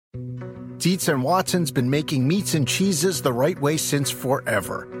Dietz and Watson's been making meats and cheeses the right way since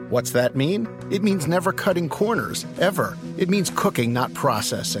forever. What's that mean? It means never cutting corners, ever. It means cooking, not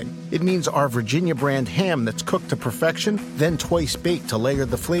processing. It means our Virginia brand ham that's cooked to perfection, then twice baked to layer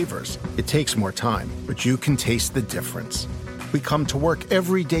the flavors. It takes more time, but you can taste the difference. We come to work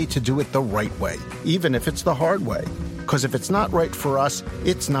every day to do it the right way, even if it's the hard way. Because if it's not right for us,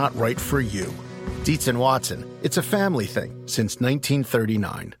 it's not right for you. Dietz and Watson, it's a family thing since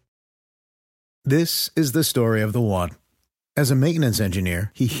 1939. This is the story of the one. As a maintenance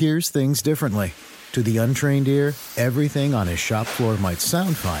engineer, he hears things differently. To the untrained ear, everything on his shop floor might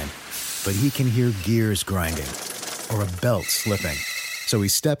sound fine, but he can hear gears grinding or a belt slipping. So he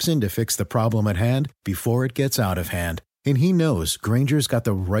steps in to fix the problem at hand before it gets out of hand. And he knows Grainger's got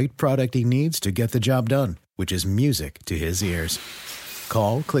the right product he needs to get the job done, which is music to his ears.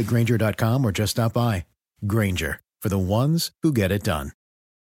 Call, click Grainger.com, or just stop by. Grainger, for the ones who get it done.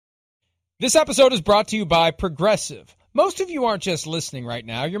 This episode is brought to you by Progressive. Most of you aren't just listening right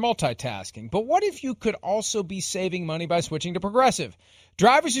now, you're multitasking. But what if you could also be saving money by switching to Progressive?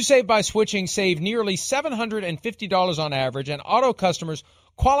 Drivers who save by switching save nearly $750 on average, and auto customers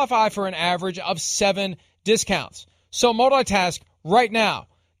qualify for an average of 7 discounts. So multitask right now.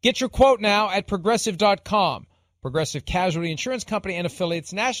 Get your quote now at Progressive.com. Progressive Casualty Insurance Company and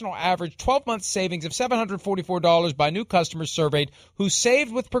affiliates, national average 12-month savings of $744 by new customers surveyed who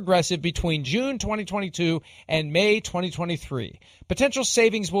saved with Progressive between June 2022 and May 2023. Potential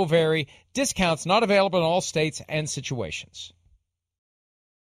savings will vary. Discounts not available in all states and situations.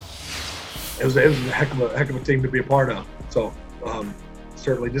 It was a heck of a team to be a part of. So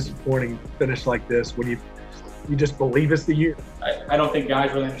certainly disappointing finish like this when you just believe it's the year. I don't think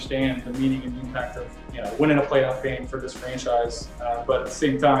guys really understand the meaning and the impact of winning a playoff game for this franchise. But at the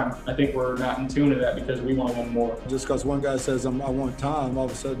same time, I think we're not in tune to that because we want to win more. Just because one guy says I want time, all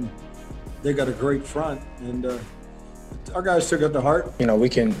of a sudden they got a great front, and our guys took it to heart. We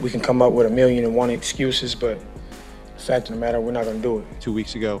can come up with 1,000,001 excuses, but the fact of the matter, we're not going to do it. 2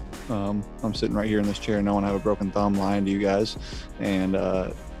 weeks ago, I'm sitting right here in this chair, knowing I have a broken thumb, lying to you guys, and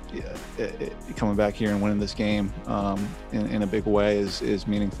coming back here and winning this game in a big way is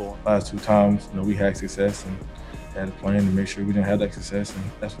meaningful. Last 2 times, we had success and had a plan to make sure we didn't have that success, and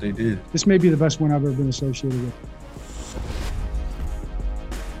that's what they did. This may be the best win I've ever been associated with.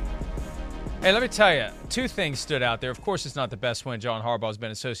 Hey, let me tell you, 2 things stood out there. Of course, it's not the best win John Harbaugh's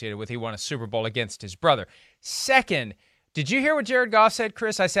been associated with. He won a Super Bowl against his brother. Second, did you hear what Jared Goff said,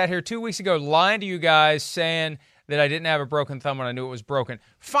 Chris? I sat here 2 weeks ago lying to you guys saying that I didn't have a broken thumb when I knew it was broken.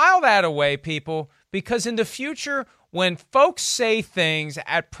 File that away, people, because in the future, when folks say things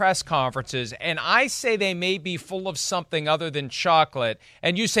at press conferences and I say they may be full of something other than chocolate,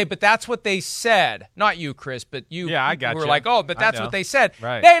 and you say, but that's what they said. Not you, Chris, but you. Yeah, I got were you. like, oh, but that's what they said.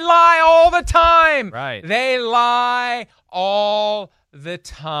 Right. They lie all the time. Right. They lie all the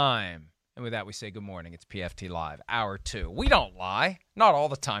time. And with that, we say good morning. It's PFT Live, Hour 2. We don't lie. Not all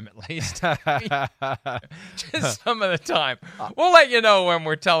the time, at least. Just some of the time. We'll let you know when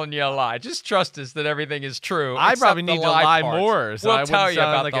we're telling you a lie. Just trust us that everything is true. I probably need to lie parts. more, so we'll I tell wouldn't you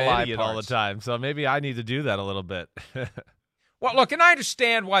sound about like the an lie idiot parts. all the time. So maybe I need to do that a little bit. Well, look, and I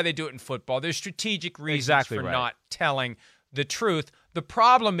understand why they do it in football. There's strategic reasons for not telling the truth. The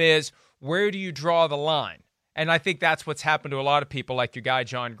problem is, where do you draw the line? And I think that's what's happened to a lot of people like your guy,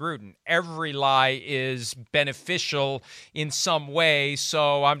 John Gruden. Every lie is beneficial in some way,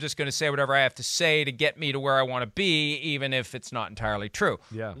 so I'm just going to say whatever I have to say to get me to where I want to be, even if it's not entirely true.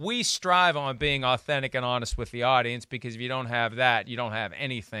 Yeah. We strive on being authentic and honest with the audience, because if you don't have that, you don't have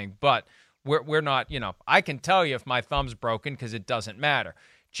anything. But we're not, I can tell you if my thumb's broken because it doesn't matter.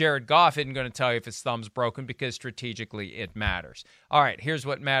 Jared Goff isn't going to tell you if his thumb's broken because strategically it matters. All right, here's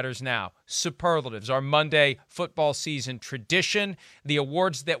what matters now. Superlatives, our Monday football season tradition. The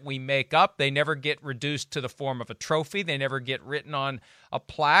awards that we make up, they never get reduced to the form of a trophy. They never get written on a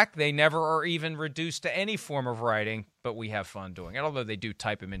plaque. They never are even reduced to any form of writing, but we have fun doing it. Although they do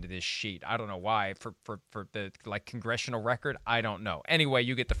type them into this sheet. I don't know why. For the congressional record, I don't know. Anyway,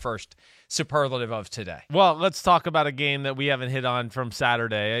 you get the first superlative of today. Well, let's talk about a game that we haven't hit on from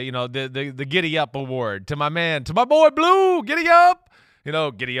Saturday. The Giddy Up Award to my boy Blue. Giddy up.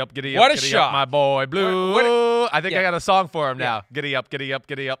 Giddy up, giddy up, what a giddy shot. up, my boy Blue. I think I got a song for him now. Yeah. Giddy up, giddy up,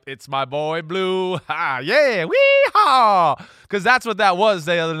 giddy up. It's my boy Blue. Ha, yeah, wee-haw. Because that's what that was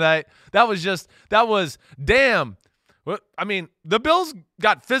the other night. That was damn. I mean, the Bills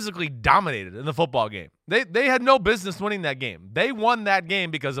got physically dominated in the football game. They had no business winning that game. They won that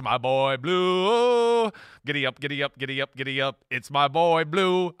game because of my boy Blue. Giddy up, giddy up, giddy up, giddy up. It's my boy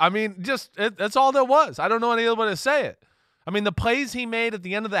Blue. I mean, that's all there was. I don't know any other way to say it. I mean, the plays he made at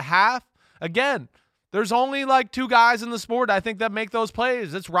the end of the half, again, there's only like two guys in the sport, I think, that make those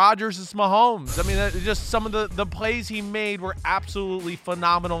plays. It's Rodgers, it's Mahomes. I mean, just some of the plays he made were absolutely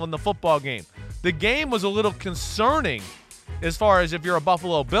phenomenal in the football game. The game was a little concerning as far as if you're a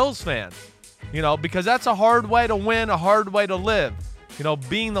Buffalo Bills fan, because that's a hard way to win, a hard way to live.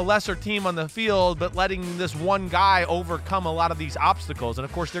 Being the lesser team on the field, but letting this one guy overcome a lot of these obstacles. And,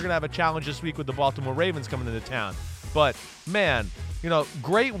 of course, they're going to have a challenge this week with the Baltimore Ravens coming into town. But, man,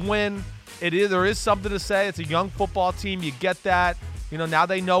 great win. There is something to say. It's a young football team. You get that. Now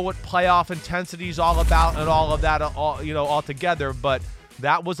they know what playoff intensity is all about and all of that, all together. But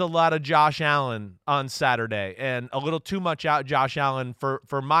that was a lot of Josh Allen on Saturday, and a little too much out Josh Allen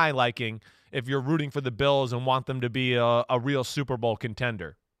for my liking if you're rooting for the Bills and want them to be a real Super Bowl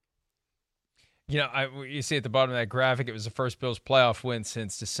contender. You see at the bottom of that graphic, it was the first Bills playoff win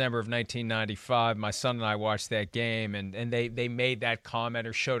since December of 1995. My son and I watched that game, and they made that comment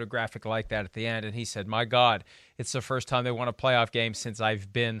or showed a graphic like that at the end, and he said, my God, it's the first time they won a playoff game since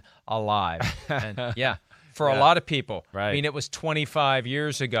I've been alive. And, yeah, for a lot of people. Right. I mean, it was 25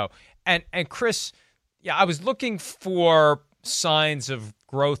 years ago. And Chris, I was looking for signs of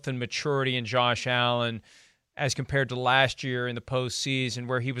growth and maturity in Josh Allen as compared to last year in the postseason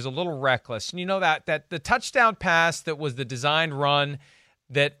where he was a little reckless. And that the touchdown pass that was the designed run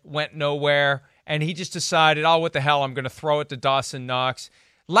that went nowhere, and he just decided, what the hell, I'm going to throw it to Dawson Knox.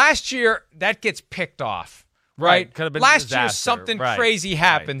 Last year, that gets picked off, right? Could have been last year, something crazy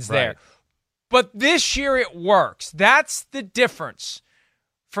happens there. But this year, it works. That's the difference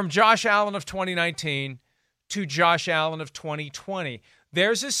from Josh Allen of 2019 to Josh Allen of 2020.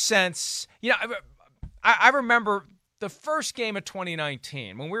 There's a sense, I remember the first game of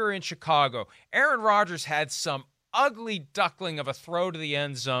 2019 when we were in Chicago. Aaron Rodgers had some ugly duckling of a throw to the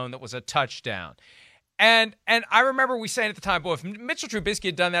end zone that was a touchdown. And I remember we saying at the time, boy, if Mitchell Trubisky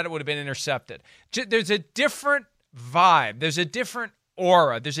had done that, it would have been intercepted. There's a different vibe. There's a different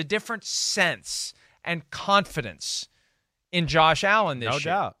aura. There's a different sense and confidence in Josh Allen this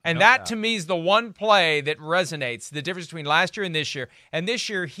year. Doubt. And that, to me, is the one play that resonates, the difference between last year and this year. And this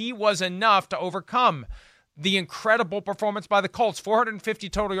year, he was enough to overcome the incredible performance by the Colts. 450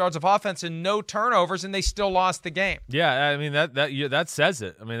 total yards of offense and no turnovers, and they still lost the game. Yeah, I mean, that says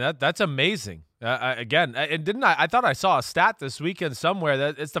it. I mean, that's amazing. I thought I saw a stat this weekend somewhere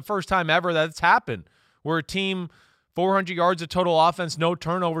that it's the first time ever that's happened where a team, 400 yards of total offense, no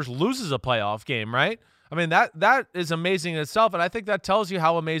turnovers, loses a playoff game, right? I mean, that is amazing in itself, and I think that tells you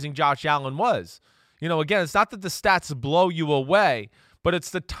how amazing Josh Allen was. Again, it's not that the stats blow you away, but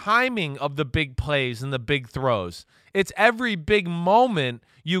it's the timing of the big plays and the big throws. It's every big moment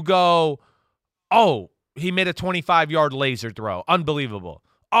you go, oh, he made a 25-yard laser throw. Unbelievable.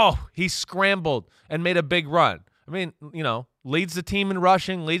 Oh, he scrambled and made a big run. I mean, leads the team in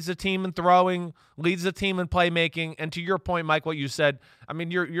rushing, leads the team in throwing, leads the team in playmaking. And to your point, Mike, what you said, I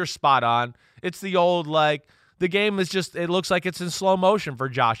mean, you're spot on. It's the old, the game is just, it looks like it's in slow motion for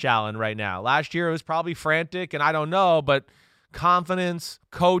Josh Allen right now. Last year it was probably frantic, and I don't know, but confidence,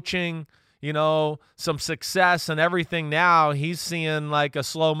 coaching, some success and everything now, he's seeing like a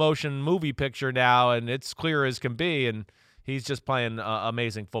slow motion movie picture now, and it's clear as can be, and he's just playing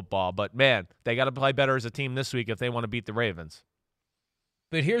amazing football. But, man, they got to play better as a team this week if they want to beat the Ravens.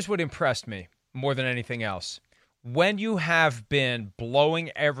 But here's what impressed me more than anything else. When you have been blowing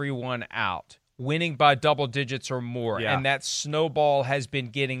everyone out, winning by double digits or more, and that snowball has been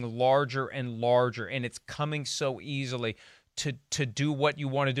getting larger and larger, and it's coming so easily to do what you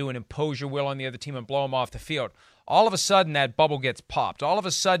want to do and impose your will on the other team and blow them off the field. All of a sudden, that bubble gets popped. All of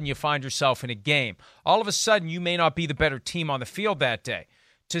a sudden, you find yourself in a game. All of a sudden, you may not be the better team on the field that day.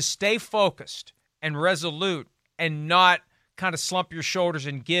 To stay focused and resolute and not kind of slump your shoulders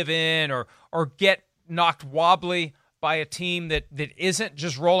and give in or get knocked wobbly by a team that isn't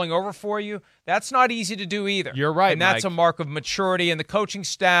just rolling over for you, that's not easy to do either. You're right, and that's Mike. a mark of maturity in the coaching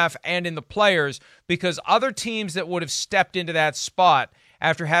staff and in the players, because other teams that would have stepped into that spot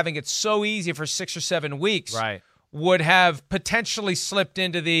after having it so easy for 6 or 7 weeks would have potentially slipped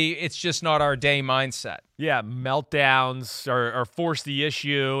into the it's just not our day mindset. Yeah, meltdowns or force the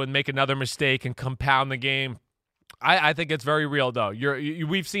issue and make another mistake and compound the game. I think it's very real, though.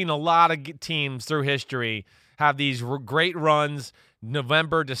 We've seen a lot of teams through history have these great runs,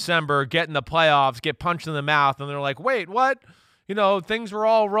 November, December, get in the playoffs, get punched in the mouth, and they're like, wait, what? Things were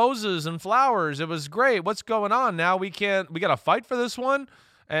all roses and flowers. It was great. What's going on? Now we got to fight for this one?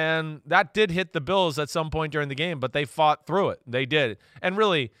 And that did hit the Bills at some point during the game, but they fought through it. They did. And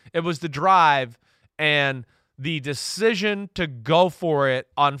really, it was the drive and the decision to go for it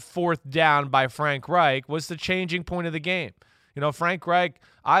on 4th down by Frank Reich was the changing point of the game. Frank Reich,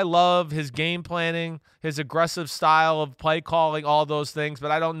 I love his game planning, his aggressive style of play calling, all those things,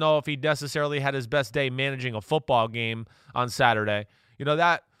 but I don't know if he necessarily had his best day managing a football game on Saturday.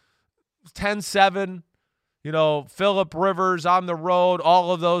 That 10-7, Phillip Rivers on the road,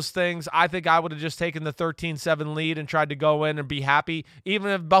 all of those things. I think I would have just taken the 13-7 lead and tried to go in and be happy.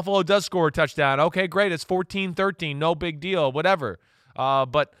 Even if Buffalo does score a touchdown, okay, great, it's 14-13, no big deal, whatever.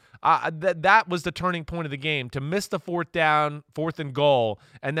 But that was the turning point of the game, to miss the fourth and goal,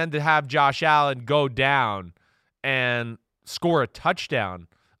 and then to have Josh Allen go down and score a touchdown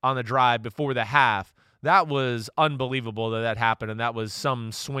on the drive before the half. That was unbelievable that happened, and that was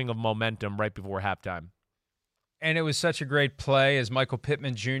some swing of momentum right before halftime. And it was such a great play as Michael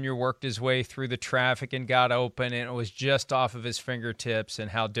Pittman Jr. worked his way through the traffic and got open, and it was just off of his fingertips, and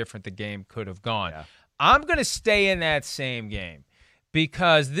how different the game could have gone. Yeah. I'm going to stay in that same game,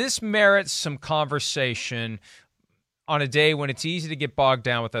 because this merits some conversation on a day when it's easy to get bogged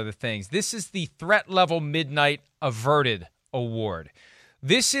down with other things. This is the Threat Level Midnight Averted Award.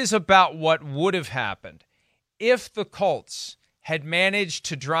 This is about what would have happened if the Colts had managed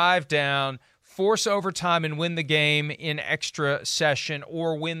to drive down, force overtime, and win the game in extra session,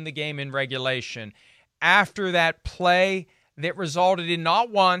 or win the game in regulation after that play that resulted in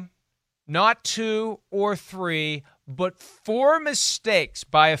not one, not two or three, but 4 mistakes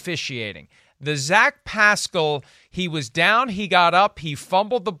by officiating. The Zach Pascal, he was down, he got up, he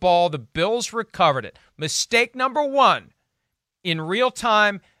fumbled the ball, the Bills recovered it. Mistake number 1, in real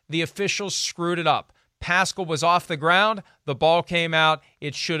time, the officials screwed it up. Pascal was off the ground, the ball came out,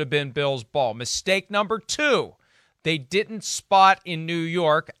 it should have been Bills' ball. Mistake number 2, they didn't spot in New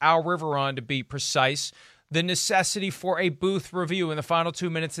York, Al Riveron to be precise, the necessity for a booth review in the final 2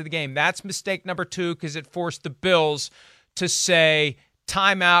 minutes of the game. That's mistake number 2, because it forced the Bills to say,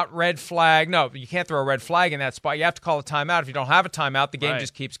 timeout, red flag. No, you can't throw a red flag in that spot. You have to call a timeout. If you don't have a timeout, the game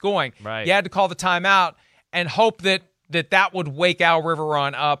just keeps going. Right. You had to call the timeout and hope that would wake Al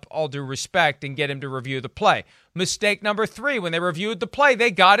Riveron up, all due respect, and get him to review the play. Mistake number 3, when they reviewed the play, they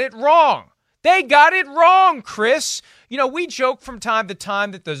got it wrong. They got it wrong, Chris. We joke from time to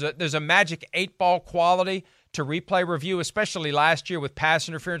time that there's a magic 8-ball quality to replay review, especially last year with pass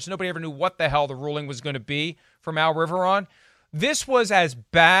interference. Nobody ever knew what the hell the ruling was going to be from Al Riveron. This was as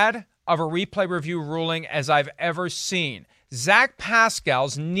bad of a replay review ruling as I've ever seen. Zach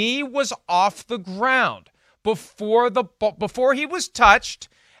Pascal's knee was off the ground before he was touched,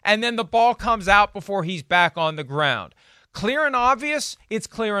 and then the ball comes out before he's back on the ground. Clear and obvious, it's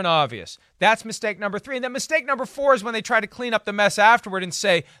clear and obvious. That's mistake number 3. And then mistake number 4 is when they try to clean up the mess afterward and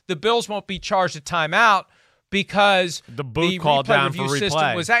say the Bills won't be charged a timeout because the booth called down for replay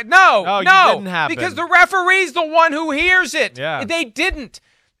system was that. No, it didn't happen. Because the referee's the one who hears it. Yeah. They didn't.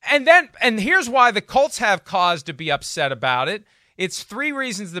 And here's why the Colts have cause to be upset about it. It's 3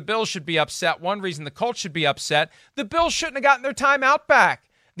 reasons the Bills should be upset. 1 reason the Colts should be upset. The Bills shouldn't have gotten their timeout back.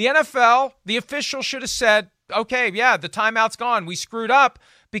 The NFL, the official should have said, okay, yeah, the timeout's gone. We screwed up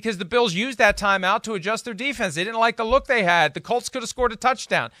because the Bills used that timeout to adjust their defense. They didn't like the look they had. The Colts could have scored a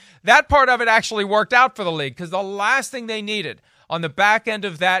touchdown. That part of it actually worked out for the league, because the last thing they needed on the back end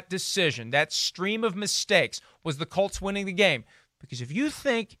of that decision, that stream of mistakes, was the Colts winning the game. Because if you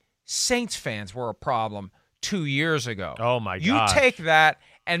think Saints fans were a problem 2 years ago, oh my God, you take that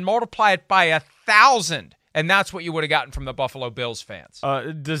and multiply it by 1,000, and that's what you would have gotten from the Buffalo Bills fans.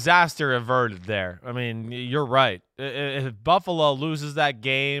 Disaster averted there. I mean, you're right. If Buffalo loses that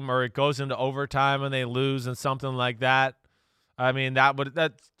game, or it goes into overtime and they lose and something like that, I mean,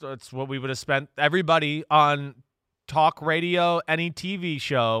 that's what we would have spent. Everybody on talk radio, any TV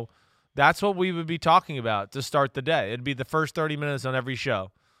show, that's what we would be talking about to start the day. It'd be the first 30 minutes on every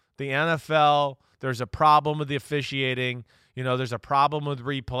show. The NFL, there's a problem with the officiating. There's a problem with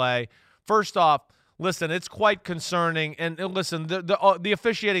replay. First off, listen, it's quite concerning. And listen, the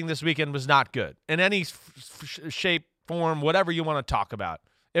officiating this weekend was not good in any shape, form, whatever you want to talk about.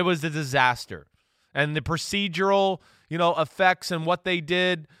 It was a disaster. And the procedural, effects and what they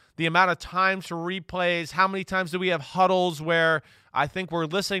did, the amount of times for replays, how many times do we have huddles where I think we're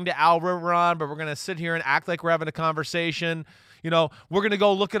listening to Al Riveron, but we're going to sit here and act like we're having a conversation. We're going to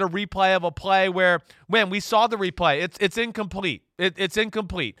go look at a replay of a play where, man, we saw the replay. It's incomplete. It's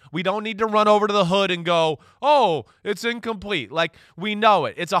incomplete. We don't need to run over to the hood and go, oh, it's incomplete. Like, we know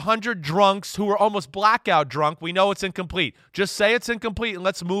it. It's 100 drunks who are almost blackout drunk. We know it's incomplete. Just say it's incomplete and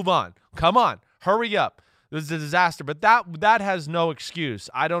let's move on. Come on. Hurry up. This is a disaster. But that has no excuse.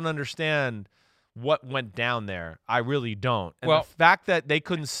 I don't understand what went down there. I really don't. And the fact that they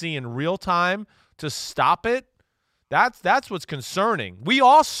couldn't see in real time to stop it, that's what's concerning. We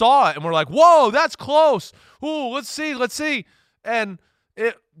all saw it, and we're like, whoa, that's close. Ooh, let's see. And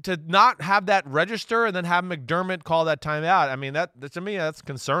to not have that register and then have McDermott call that timeout, I mean, that to me, that's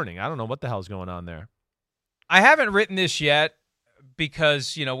concerning. I don't know what the hell's going on there. I haven't written this yet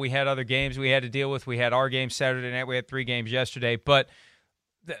because, we had other games we had to deal with. We had our game Saturday night. We had 3 games yesterday. But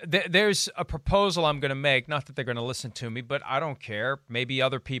there's a proposal I'm going to make. Not that they're going to listen to me, but I don't care. Maybe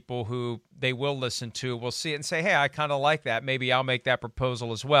other people who they will listen to will see it and say, hey, I kind of like that. Maybe I'll make that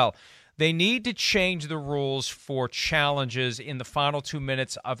proposal as well. They need to change the rules for challenges in the final 2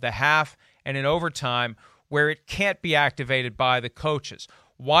 minutes of the half and in overtime where it can't be activated by the coaches.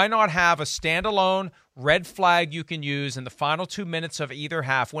 Why not have a standalone red flag you can use in the final 2 minutes of either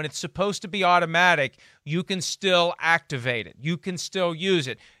half? When it's supposed to be automatic, you can still activate it. You can still use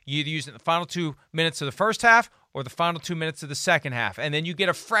it. You either use it in the final 2 minutes of the first half or the final 2 minutes of the second half. And then you get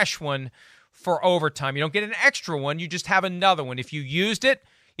a fresh one for overtime. You don't get an extra one. You just have another one. If you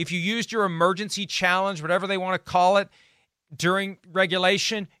used your emergency challenge, whatever they want to call it, during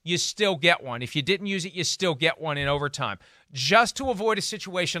regulation, you still get one. If you didn't use it, you still get one in overtime. Just to avoid a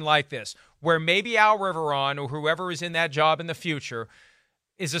situation like this, where maybe Al Riveron or whoever is in that job in the future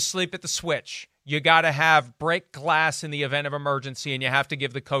is asleep at the switch. You got to have break glass in the event of emergency, and you have to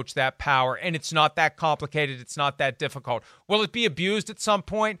give the coach that power. And it's not that complicated. It's not that difficult. Will it be abused at some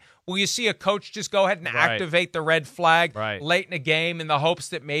point? Will you see a coach just go ahead and activate the red flag late in a game in the hopes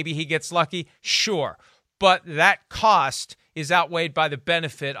that maybe he gets lucky? Sure. But that cost is outweighed by the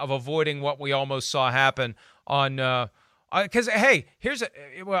benefit of avoiding what we almost saw happen on because hey, here's the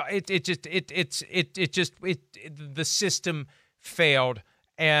system failed,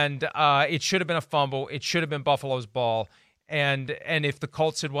 and it should have been a fumble. It should have been Buffalo's ball, and if the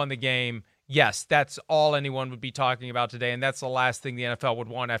Colts had won the game, yes, that's all anyone would be talking about today, and that's the last thing the NFL would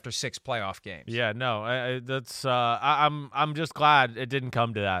want after 6 playoff games. Yeah, no, I'm just glad it didn't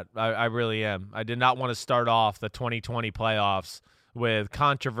come to that. I really am. I did not want to start off the 2020 playoffs with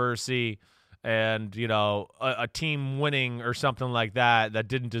controversy and a team winning or something like that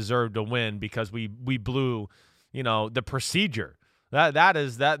didn't deserve to win because we blew the procedure.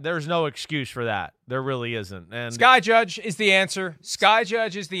 There's no excuse for that. There really isn't. And Sky Judge is the answer. Sky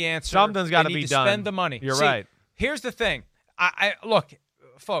Judge is the answer. Something's got to be done. Spend the money. You're right. Here's the thing. I look,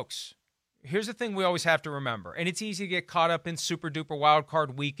 folks. Here's the thing we always have to remember, and it's easy to get caught up in Super Duper Wild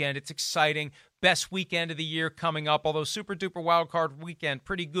Card Weekend. It's exciting, best weekend of the year coming up. Although Super Duper Wild Card Weekend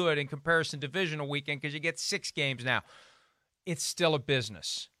pretty good in comparison to Divisional Weekend because you get 6 games now. It's still a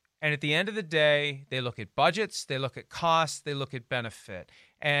business. And at the end of the day, they look at budgets, they look at costs, they look at benefit.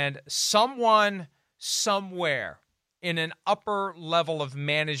 And someone somewhere in an upper level of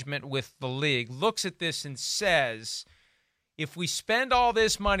management with the league looks at this and says, if we spend all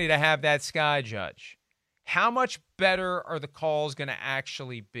this money to have that Sky Judge, how much better are the calls going to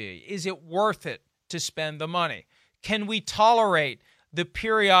actually be? Is it worth it to spend the money? Can we tolerate the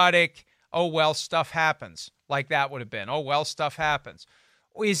periodic, oh, well, stuff happens, like that would have been? Oh, well, stuff happens.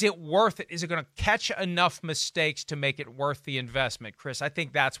 Is it worth it? Is it going to catch enough mistakes to make it worth the investment, Chris? I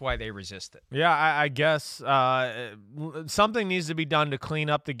think that's why they resist it. Yeah, I guess something needs to be done to clean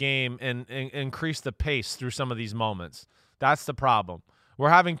up the game and increase the pace through some of these moments. That's the problem. We're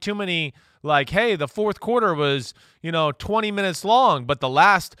having too many, hey, the fourth quarter was, 20 minutes long, but the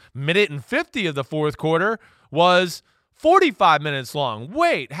last minute and 50 of the fourth quarter was 45 minutes long.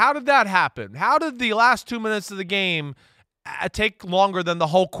 Wait, how did that happen? How did the last 2 minutes of the game take longer than the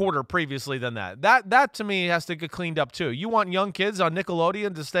whole quarter previously than that? That to me has to get cleaned up too. You want young kids on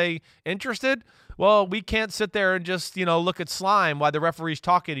Nickelodeon to stay interested? Well, we can't sit there and just, look at slime while the referees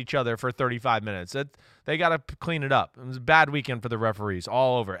talk at each other for 35 minutes. They got to clean it up. It was a bad weekend for the referees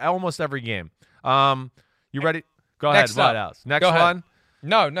all over, almost every game. You ready? Go ahead. What else? Next one?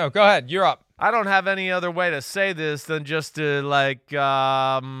 No, go ahead. You're up. I don't have any other way to say this than just to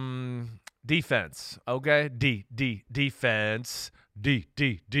defense, okay? Defense.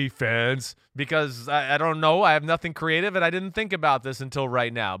 Defense. Because I don't know. I have nothing creative, and I didn't think about this until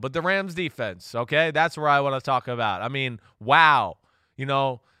right now. But the Rams defense, okay? That's where I want to talk about. I mean, wow.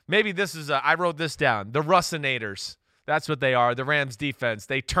 Maybe this is I wrote this down. The Russinators. That's what they are. The Rams defense.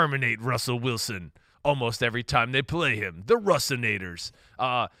 They terminate Russell Wilson almost every time they play him. The Russinators.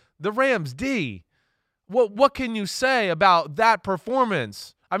 The Rams D. What can you say about that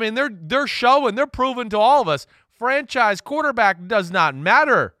performance? I mean, they're showing, they're proving to all of us, franchise quarterback does not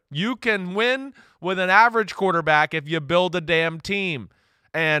matter. You can win with an average quarterback if you build a damn team.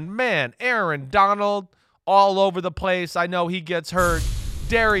 And, man, Aaron Donald all over the place. I know he gets hurt.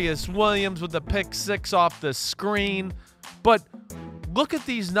 Darius Williams with the pick 6 off the screen. But look at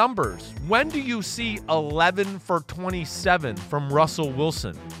these numbers. When do you see 11 for 27 from Russell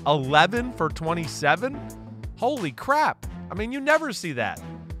Wilson? 11 for 27? Holy crap. I mean, you never see that.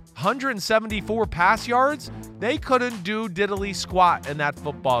 174 pass yards, they couldn't do diddly squat in that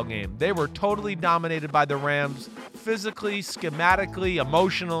football game. They were totally dominated by the Rams, physically, schematically,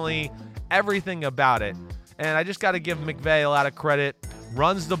 emotionally, everything about it. And I just got to give McVay a lot of credit.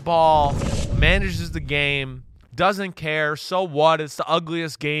 Runs the ball, manages the game, doesn't care. So what? It's the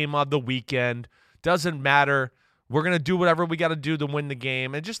ugliest game of the weekend. Doesn't matter. We're going to do whatever we got to do to win the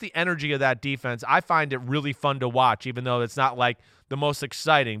game. And just the energy of that defense, I find it really fun to watch, even though it's not like the most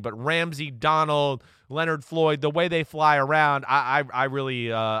exciting. But Ramsey, Donald, Leonard Floyd, the way they fly around, I really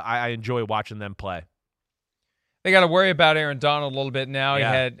enjoy watching them play. They got to worry about Aaron Donald a little bit now. Yeah.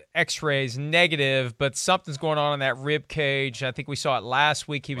 He had x-rays negative, but something's going on in that rib cage. I think we saw it last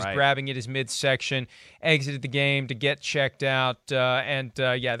week. He was grabbing at his midsection, exited the game to get checked out. They're going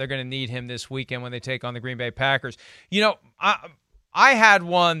to need him this weekend when they take on the Green Bay Packers. You know, I had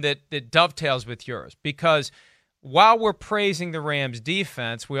one that dovetails with yours, because while we're praising the Rams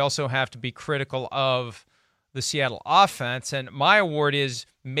defense, we also have to be critical of the Seattle offense. And my award is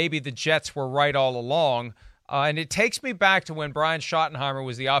maybe the Jets were right all along. And it takes me back to when Brian Schottenheimer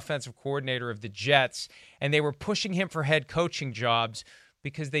was the offensive coordinator of the Jets, and they were pushing him for head coaching jobs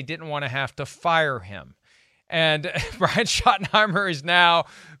because they didn't want to have to fire him. And Brian Schottenheimer is now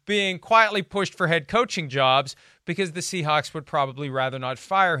being quietly pushed for head coaching jobs because the Seahawks would probably rather not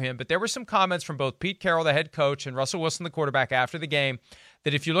fire him. But there were some comments from both Pete Carroll, the head coach, and Russell Wilson, the quarterback, after the game,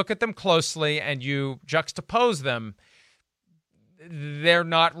 that if you look at them closely and you juxtapose them, they're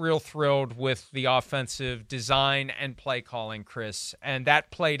not real thrilled with the offensive design and play calling, Chris. And that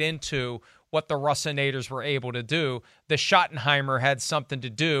played into what the Russinators were able to do. The Schottenheimer had something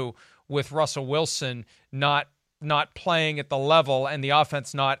to do with Russell Wilson not playing at the level and the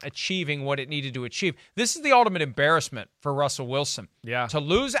offense not achieving what it needed to achieve. This is the ultimate embarrassment for Russell Wilson. Yeah. To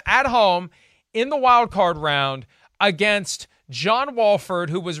lose at home in the wild card round against John Wolford,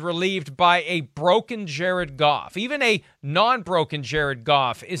 who was relieved by a broken Jared Goff. Even a non-broken Jared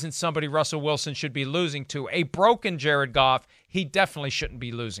Goff isn't somebody Russell Wilson should be losing to. A broken Jared Goff, he definitely shouldn't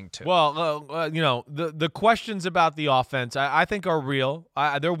be losing to. Well, the questions about the offense, I think are real.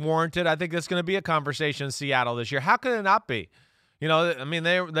 They're warranted. I think that's going to be a conversation in Seattle this year. How could it not be? You know, I mean,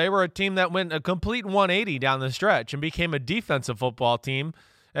 they were a team that went a complete 180 down the stretch and became a defensive football team,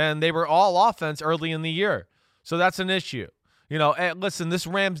 and they were all offense early in the year. So that's an issue. You know, listen, this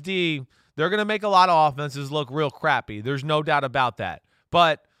Rams D, they're going to make a lot of offenses look real crappy. There's no doubt about that.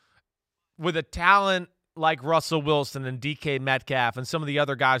 But with a talent like Russell Wilson and DK Metcalf and some of the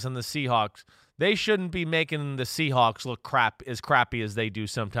other guys on the Seahawks, they shouldn't be making the Seahawks look as crappy as they do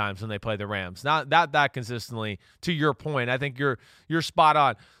sometimes when they play the Rams. Not that consistently. To your point, I think you're spot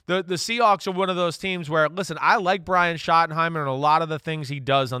on. The Seahawks are one of those teams where, listen, I like Brian Schottenheimer and a lot of the things he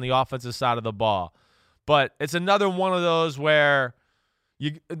does on the offensive side of the ball. But it's another one of those where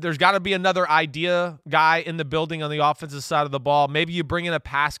there's got to be another idea guy in the building on the offensive side of the ball. Maybe you bring in a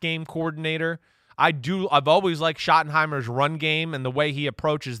pass game coordinator. I've always liked Schottenheimer's run game and the way he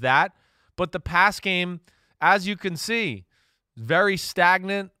approaches that. But the pass game, as you can see, very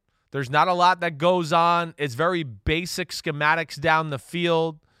stagnant. There's not a lot that goes on. It's very basic schematics down the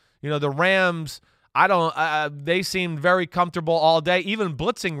field. You know, the Rams, they seemed very comfortable all day, even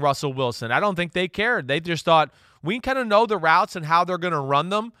blitzing Russell Wilson. I don't think they cared. They just thought, we kind of know the routes and how they're going to run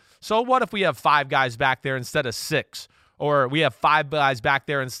them. So what if we have 5 guys back there instead of 6? Or we have 5 guys back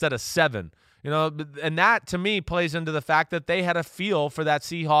there instead of 7? You know, and that, to me, plays into the fact that they had a feel for that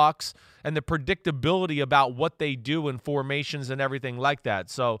Seahawks and the predictability about what they do in formations and everything like that.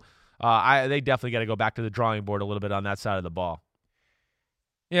 So they definitely got to go back to the drawing board a little bit on that side of the ball.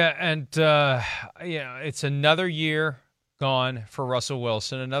 Yeah, and it's another year gone for Russell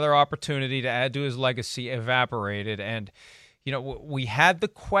Wilson, another opportunity to add to his legacy evaporated. And, you know, we had the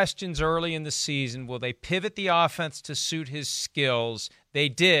questions early in the season. Will they pivot the offense to suit his skills? They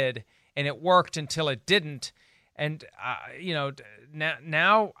did, and it worked until it didn't. And,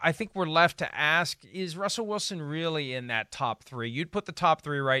 now I think we're left to ask, is Russell Wilson really in that top 3? You'd put the top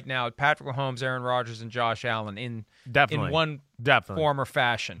 3 right now, Patrick Mahomes, Aaron Rodgers, and Josh Allen in one form or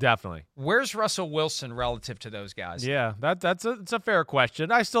fashion. Definitely. Where's Russell Wilson relative to those guys? Yeah, it's a fair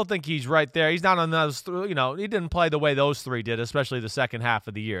question. I still think he's right there. He's not on those three. You know, he didn't play the way those 3 did, especially the second half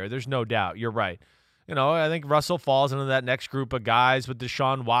of the year. There's no doubt. You're right. You know, I think Russell falls into that next group of guys with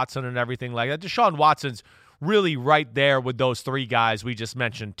Deshaun Watson and everything like that. Deshaun Watson's really right there with those 3 guys we just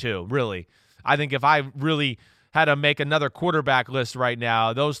mentioned too, really. I think if I really had to make another quarterback list right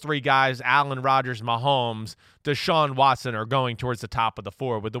now, those 3 guys, Allen, Rodgers, Mahomes, Deshaun Watson, are going towards the top of the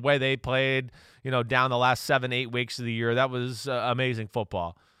 4. With the way they played, you know, down the last 7-8 weeks of the year, that was amazing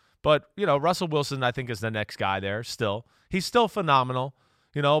football. But, Russell Wilson, I think, is the next guy there still. He's still phenomenal,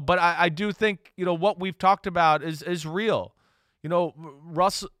 but I do think, what we've talked about is real.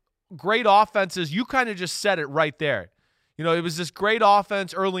 Russ, great offenses, you kind of just said it right there. It was this great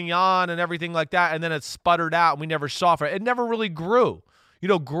offense early on and everything like that, and then it sputtered out and we never saw it. It never really grew.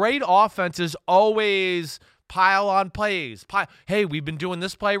 Great offenses always pile on plays. Hey, we've been doing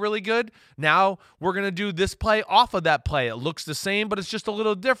this play really good. Now we're going to do this play off of that play. It looks the same, but it's just a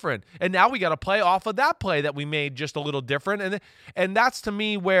little different. And now we got to play off of that play that we made just a little different. And that's to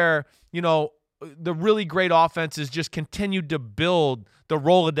me where, the really great offenses just continued to build the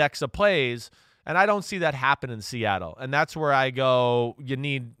Rolodex of plays. And I don't see that happen in Seattle. And that's where I go, we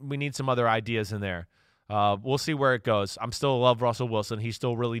need some other ideas in there. We'll see where it goes. I'm still love Russell Wilson. He's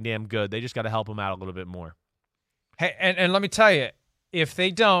still really damn good. They just got to help him out a little bit more. Hey, and let me tell you, if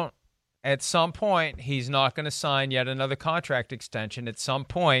they don't, at some point, he's not going to sign yet another contract extension. At some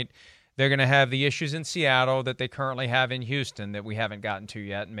point, they're going to have the issues in Seattle that they currently have in Houston that we haven't gotten to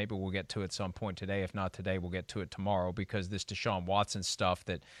yet, and maybe we'll get to at some point today. If not today, we'll get to it tomorrow, because this Deshaun Watson stuff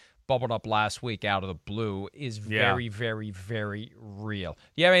that bubbled up last week out of the blue is very, very, very real.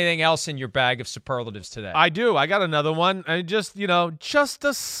 Do you have anything else in your bag of superlatives today? I do. I got another one. And just a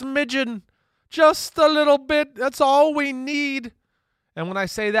smidgen. Just a little bit. That's all we need. And when I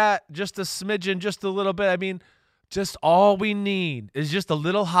say that, just a smidgen, just a little bit, I mean, just all we need is just a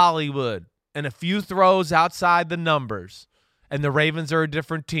little Hollywood and a few throws outside the numbers. And the Ravens are a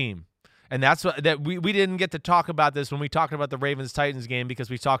different team. And that's what that we didn't get to talk about this when we talked about the Ravens-Titans game, because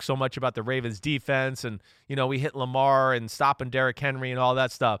we talked so much about the Ravens defense and, we hit Lamar and stopping Derrick Henry and all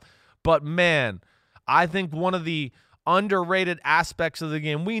that stuff. But, man, I think one of the underrated aspects of the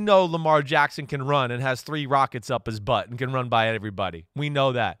game, we know Lamar Jackson can run and has 3 rockets up his butt and can run by everybody. We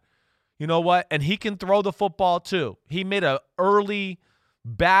know that. You know what? And he can throw the football too. He made an early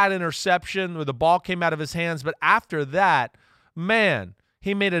bad interception where the ball came out of his hands, but after that, man,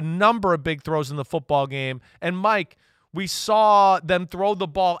 he made a number of big throws in the football game. And Mike, we saw them throw the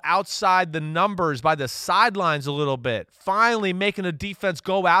ball outside the numbers by the sidelines a little bit, finally making a defense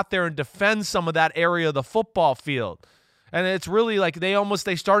go out there and defend some of that area of the football field. And it's really like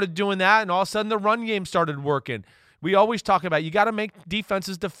they started doing that, and all of a sudden the run game started working. We always talk about you got to make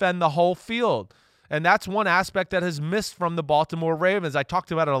defenses defend the whole field. And that's one aspect that has missed from the Baltimore Ravens. I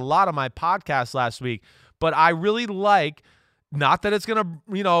talked about it a lot on my podcast last week, but I really like, not that it's going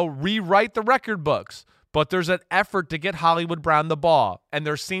to, rewrite the record books, but there's an effort to get Hollywood Brown the ball. And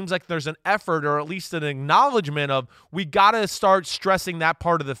there seems like there's an effort, or at least an acknowledgement of, we got to start stressing that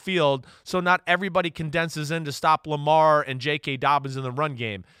part of the field so not everybody condenses in to stop Lamar and J.K. Dobbins in the run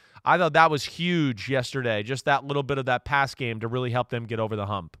game. I thought that was huge yesterday, just that little bit of that pass game to really help them get over the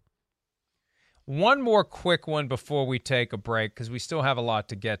hump. One more quick one before we take a break, because we still have a lot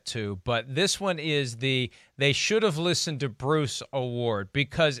to get to. But this one is the "they should have listened to Bruce" award,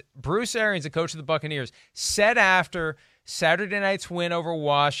 because Bruce Arians, the coach of the Buccaneers, said after Saturday night's win over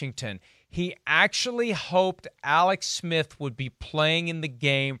Washington, he actually hoped Alex Smith would be playing in the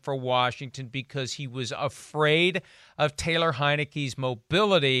game for Washington because he was afraid of Taylor Heinicke's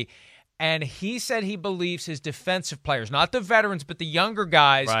mobility. And he said he believes his defensive players, not the veterans, but the younger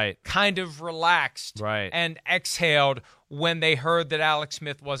guys, kind of relaxed and exhaled when they heard that Alex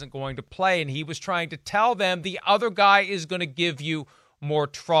Smith wasn't going to play. And he was trying to tell them the other guy is going to give you more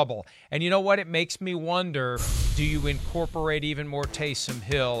trouble. And you know what? It makes me wonder, do you incorporate even more Taysom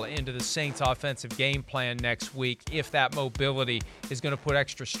Hill into the Saints' offensive game plan next week if that mobility is going to put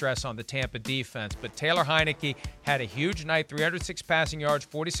extra stress on the Tampa defense? But Taylor Heinicke had a huge night, 306 passing yards,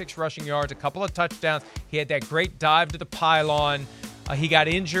 46 rushing yards, a couple of touchdowns. He had that great dive to the pylon. He got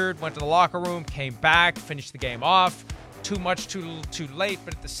injured, went to the locker room, came back, finished the game off. Too much, too late,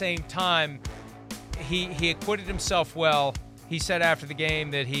 but at the same time, he acquitted himself well. He said after the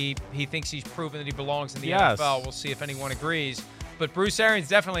game that he thinks he's proven that he belongs in the NFL. We'll see if anyone agrees. But Bruce Arians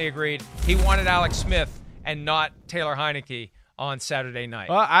definitely agreed. He wanted Alex Smith and not Taylor Heinicke on Saturday night.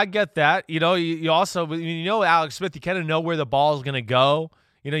 Well, I get that. You also, Alex Smith, you kind of know where the ball is going to go.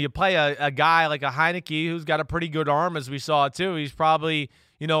 You play a guy like a Heinicke who's got a pretty good arm, as we saw too. He's probably,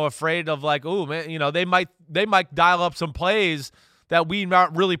 afraid of like, oh man, they might dial up some plays that we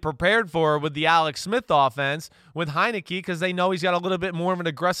not really prepared for with the Alex Smith offense with Heinicke, because they know he's got a little bit more of an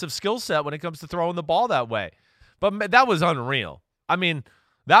aggressive skill set when it comes to throwing the ball that way. But that was unreal. I mean,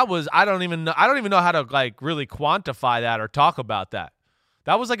 that was, I don't even know how to like really quantify that or talk about that.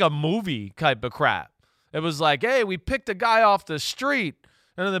 That was like a movie type of crap. It was like, hey, we picked a guy off the street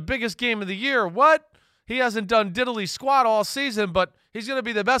and in the biggest game of the year. What? He hasn't done diddly squat all season, but he's going to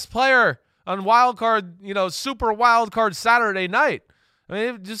be the best player on wild card, super wild card Saturday night. I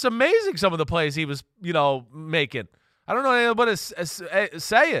mean, it's just amazing some of the plays he was, making. I don't know anything but to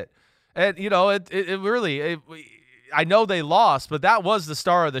say it. And, it really, I know they lost, but that was the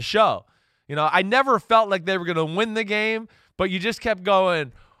star of the show. I never felt like they were going to win the game, but you just kept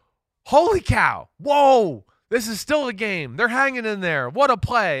going, holy cow, whoa, this is still a game. They're hanging in there. What a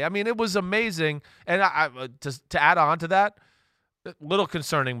play. I mean, it was amazing. And to add on to that, a little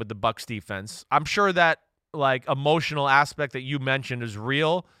concerning with the Bucs defense. I'm sure that, emotional aspect that you mentioned is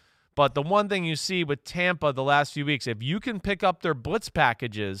real, but the one thing you see with Tampa the last few weeks, if you can pick up their blitz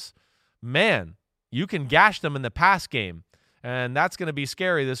packages, man, you can gash them in the pass game. And that's going to be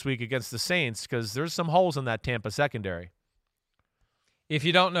scary this week against the Saints because there's some holes in that Tampa secondary. If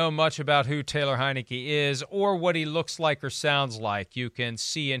you don't know much about who Taylor Heinicke is or what he looks like or sounds like, you can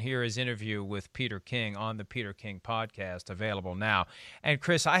see and hear his interview with Peter King on the Peter King podcast, available now. And,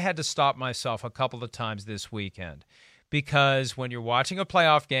 Chris, I had to stop myself a couple of times this weekend because when you're watching a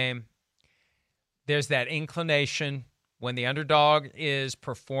playoff game, there's that inclination when the underdog is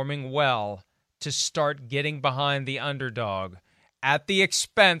performing well to start getting behind the underdog at the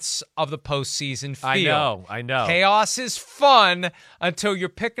expense of the postseason field. I know. Chaos is fun until you're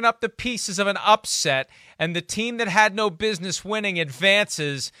picking up the pieces of an upset and the team that had no business winning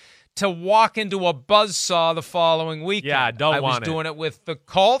advances to walk into a buzzsaw the following weekend. Yeah, I was doing it with the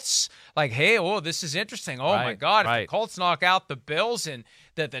Colts. Like, hey, this is interesting. My God, if the Colts knock out the Bills and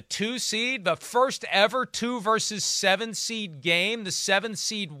the 2 seed, the first ever 2 versus 7 seed game, the 7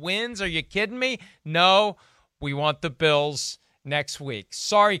 seed wins. Are you kidding me? No, we want the Bills next week.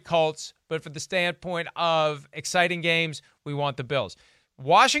 Sorry, Colts, but for the standpoint of exciting games, we want the Bills.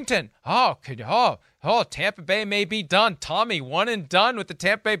 Washington, Tampa Bay may be done. Tommy, one and done with the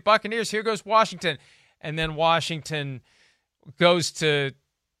Tampa Bay Buccaneers. Here goes Washington. And then Washington goes to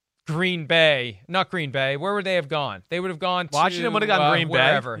Green Bay. Not Green Bay. Where would they have gone? They would have gone to Washington would have gone Green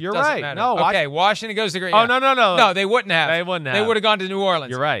wherever. Bay. You're Doesn't right. matter. No, okay, Washington goes to Green Bay. Oh, no. No, they wouldn't have. They wouldn't have. They would have gone to New Orleans.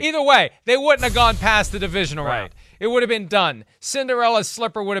 You're right. Either way, they wouldn't have gone past the divisional round. Right. It would have been done. Cinderella's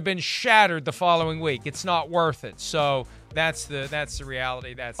slipper would have been shattered the following week. It's not worth it. So that's the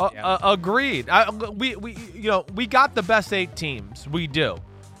reality. That's the agreed. We got the best 8 teams. We do.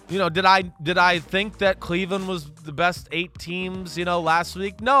 Did I think that Cleveland was the best 8 teams, last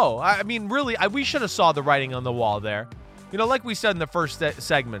week? No. I mean, really, we should have saw the writing on the wall there. Like we said in the first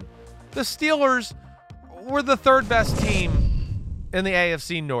segment, the Steelers were the 3rd best team in the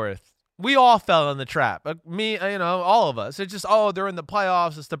AFC North. We all fell in the trap. Me, all of us. It's just, they're in the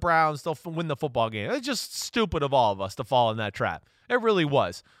playoffs. It's the Browns. They'll win the football game. It's just stupid of all of us to fall in that trap. It really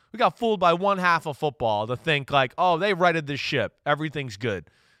was. We got fooled by one half of football to think they righted the ship. Everything's good.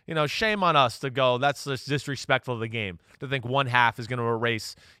 Shame on us to go, that's just disrespectful of the game, to think one half is going to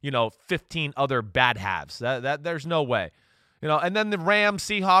erase, 15 other bad halves. That there's no way. And then the Rams,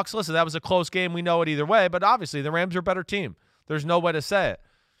 Seahawks, listen, that was a close game. We know it either way, but obviously the Rams are a better team. There's no way to say it.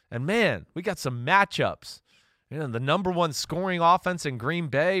 And, man, we got some matchups. The number 1 scoring offense in Green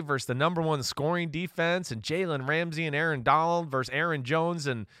Bay versus the number 1 scoring defense, and Jalen Ramsey and Aaron Donald versus Aaron Jones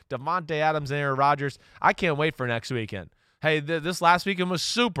and Devontae Adams and Aaron Rodgers. I can't wait for next weekend. Hey, this last weekend was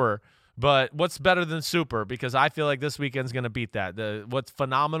super, but what's better than super? Because I feel like this weekend's going to beat that. What's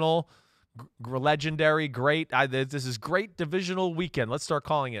phenomenal, legendary, great. This is great divisional weekend. Let's start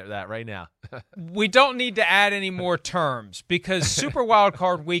calling it that right now. We don't need to add any more terms because Super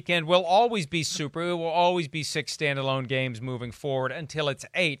Wildcard Weekend will always be super. It will always be 6 standalone games moving forward until it's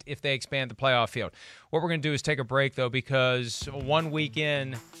 8 if they expand the playoff field. What we're going to do is take a break, though, because 1 week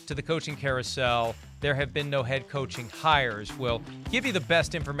in to the coaching carousel, there have been no head coaching hires. We'll give you the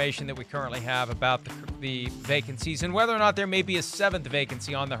best information that we currently have about the vacancies and whether or not there may be a 7th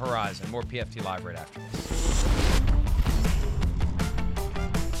vacancy on the horizon. More PFT Live right after this.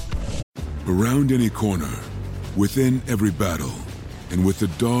 Around any corner, within every battle, and with the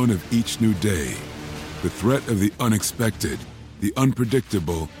dawn of each new day, the threat of the unexpected, the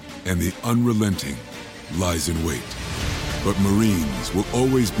unpredictable, and the unrelenting lies in wait. But Marines will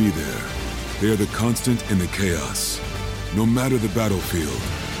always be there. They are the constant in the chaos. No matter the battlefield,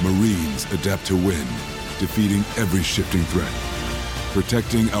 Marines adapt to win, defeating every shifting threat,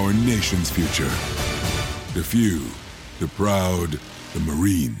 protecting our nation's future. The few, the proud, the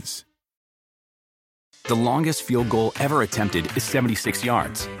Marines. The longest field goal ever attempted is 76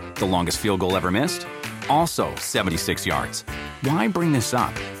 yards. The longest field goal ever missed? Also 76 yards. Why bring this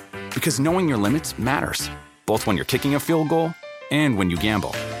up? Because knowing your limits matters, both when you're kicking a field goal and when you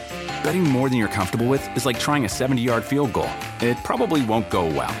gamble. Betting more than you're comfortable with is like trying a 70-yard field goal. It probably won't go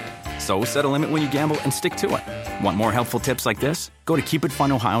well. So set a limit when you gamble and stick to it. Want more helpful tips like this? Go to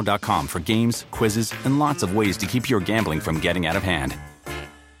keepitfunohio.com for games, quizzes, and lots of ways to keep your gambling from getting out of hand.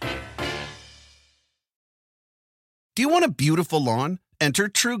 You want a beautiful lawn? Enter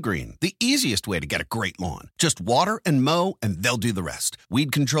TruGreen, the easiest way to get a great lawn. Just water and mow, and they'll do the rest.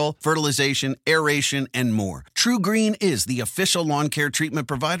 Weed control, fertilization, aeration, and more. TruGreen is the official lawn care treatment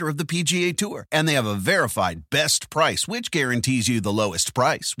provider of the PGA Tour, and they have a verified best price, which guarantees you the lowest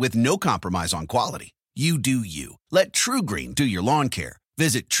price with no compromise on quality. You do you. Let TruGreen do your lawn care.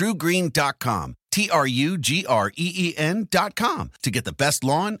 Visit TruGreen.com, TruGreen.com, to get the best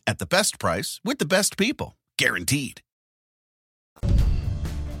lawn at the best price with the best people. Guaranteed.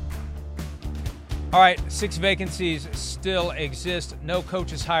 All right, 6 vacancies still exist. No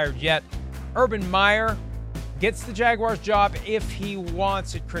coaches hired yet. Urban Meyer gets the Jaguars job if he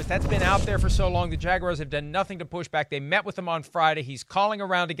wants it, Chris. That's been out there for so long. The Jaguars have done nothing to push back. They met with him on Friday. He's calling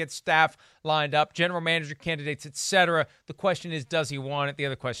around to get staff lined up, general manager candidates, etc. The question is, does he want it? The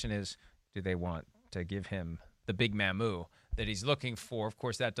other question is, do they want to give him the big mamu that he's looking for? Of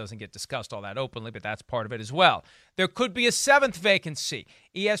course, that doesn't get discussed all that openly, but that's part of it as well. There could be a 7th vacancy.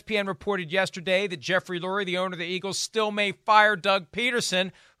 ESPN reported yesterday that Jeffrey Lurie, the owner of the Eagles, still may fire Doug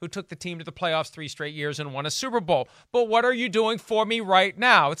Peterson, who took the team to the playoffs 3 straight years and won a Super Bowl. But what are you doing for me right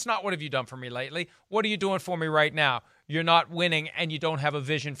now? It's not what have you done for me lately. What are you doing for me right now? You're not winning, and you don't have a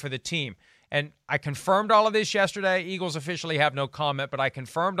vision for the team. And I confirmed all of this yesterday. Eagles officially have no comment, but I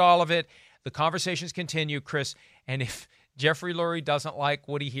confirmed all of it. The conversations continue, Chris, and if Jeffrey Lurie doesn't like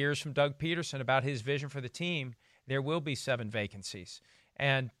what he hears from Doug Peterson about his vision for the team, there will be 7 vacancies.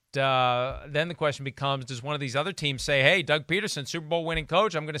 And then the question becomes, does one of these other teams say, hey, Doug Peterson, Super Bowl winning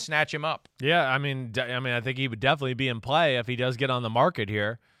coach, I'm going to snatch him up? Yeah, I mean, I think he would definitely be in play if he does get on the market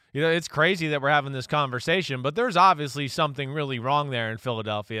here. You know, it's crazy that we're having this conversation, but there's obviously something really wrong there in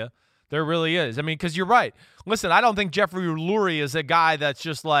Philadelphia. There really is. I mean, because you're right. Listen, I don't think Jeffrey Lurie is a guy that's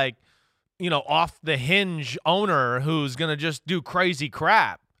just like, you know, off the hinge owner who's going to just do crazy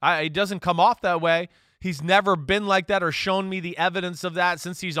crap. He doesn't come off that way. He's never been like that or shown me the evidence of that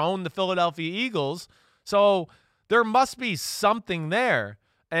since he's owned the Philadelphia Eagles. So there must be something there.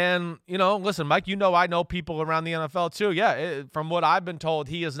 And, you know, listen, Mike, you know I know people around the NFL too. Yeah, from what I've been told,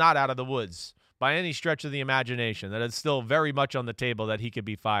 he is not out of the woods by any stretch of the imagination, that it's still very much on the table that he could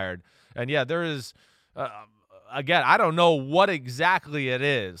be fired. And, yeah, there is, again, I don't know what exactly it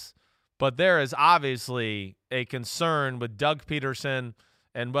is, but there is obviously a concern with Doug Peterson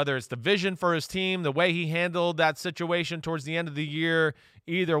and whether it's the vision for his team, the way he handled that situation towards the end of the year.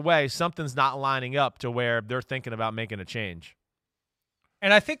 Either way, something's not lining up to where they're thinking about making a change.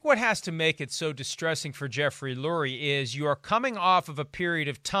 And I think what has to make it so distressing for Jeffrey Lurie is you are coming off of a period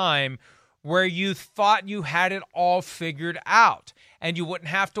of time where you thought you had it all figured out and you wouldn't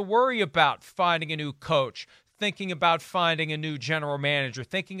have to worry about finding a new coach, thinking about finding a new general manager,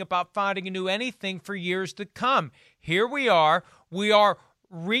 thinking about finding a new anything for years to come. Here we are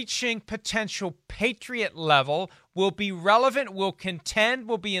reaching potential Patriot level. We'll be relevant, we'll contend,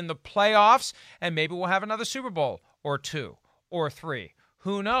 we'll be in the playoffs, and maybe we'll have another Super Bowl or 2 or 3.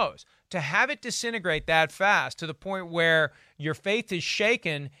 Who knows? To have it disintegrate that fast to the point where your faith is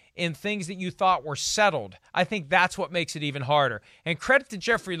shaken in things that you thought were settled, I think that's what makes it even harder. And credit to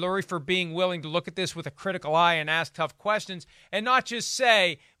Jeffrey Lurie for being willing to look at this with a critical eye and ask tough questions and not just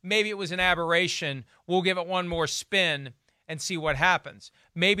say, maybe it was an aberration, we'll give it one more spin and see what happens.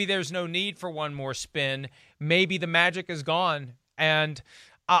 Maybe there's no need for one more spin. Maybe the magic is gone. And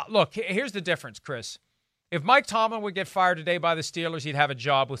look, here's the difference, Chris. If Mike Tomlin would get fired today by the Steelers, he'd have a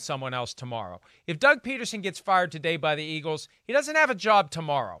job with someone else tomorrow. If Doug Peterson gets fired today by the Eagles, he doesn't have a job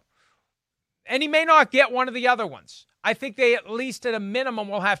tomorrow. And he may not get one of the other ones. I think they at least at a minimum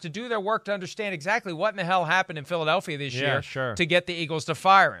will have to do their work to understand exactly what in the hell happened in Philadelphia this year to get the Eagles to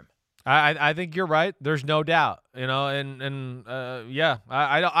fire him. I think you're right. There's no doubt, you know,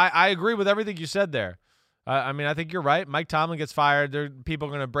 I agree with everything you said there. I mean, I think you're right. Mike Tomlin gets fired. People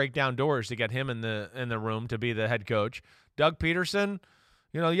are going to break down doors to get him in the room to be the head coach. Doug Peterson,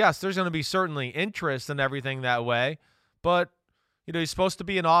 you know, yes, there's going to be certainly interest in everything that way, but you know, he's supposed to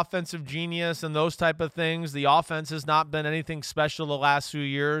be an offensive genius and those type of things. The offense has not been anything special the last few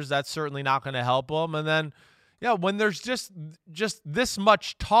years. That's certainly not going to help him. And then, yeah, when there's just this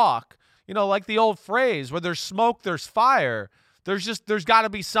much talk, you know, like the old phrase, where there's smoke, there's fire. There's got to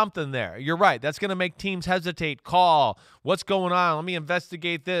be something there. You're right. That's going to make teams hesitate, call, what's going on? Let me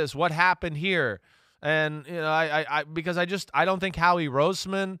investigate this. What happened here? And, you know, because I don't think Howie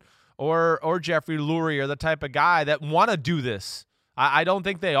Roseman or Jeffrey Lurie are the type of guy that want to do this. I don't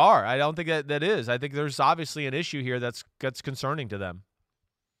think they are. I don't think that is. I think there's obviously an issue here that's concerning to them.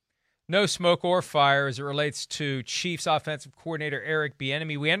 No smoke or fire as it relates to Chiefs offensive coordinator Eric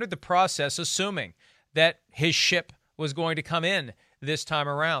Bieniemy. We entered the process assuming that his ship was going to come in this time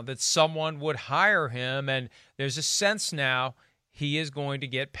around, that someone would hire him, and there's a sense now he is going to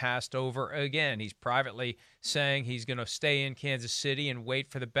get passed over again. He's privately saying he's going to stay in Kansas City and wait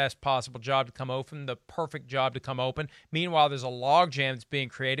for the best possible job to come open, the perfect job to come open. Meanwhile, there's a logjam that's being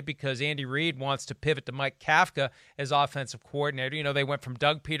created because Andy Reid wants to pivot to Mike Kafka as offensive coordinator. You know, they went from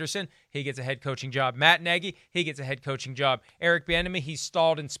Doug Peterson, he gets a head coaching job. Matt Nagy, he gets a head coaching job. Eric Bieniemy, he's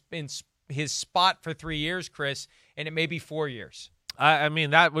stalled in his spot for 3 years, Chris, and it may be 4 years. I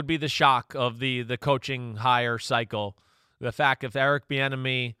mean, that would be the shock of the coaching hire cycle. The fact if Eric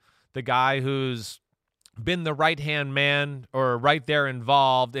Bieniemy, the guy who's been the right-hand man or right there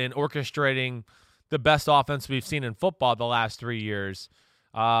involved in orchestrating the best offense we've seen in football the last 3 years,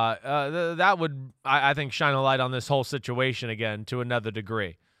 that would, I think, shine a light on this whole situation again to another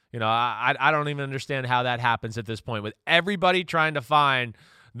degree. You know, I don't even understand how that happens at this point with everybody trying to find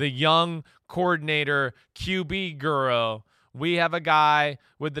the young coordinator QB guru. We have a guy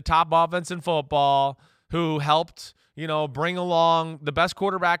with the top offense in football who helped, you know, bring along the best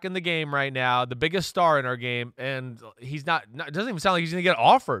quarterback in the game right now, the biggest star in our game, and he's not it doesn't even sound like he's going to get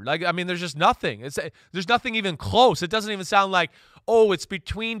offered. Like, I mean, there's just nothing. There's nothing even close. It doesn't even sound like, oh, it's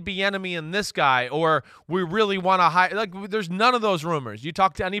between Bieniemy and this guy, or we really want to hire. Like, there's none of those rumors. You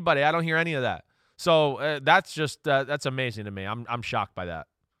talk to anybody, I don't hear any of that. So that's just that's amazing to me. I'm shocked by that.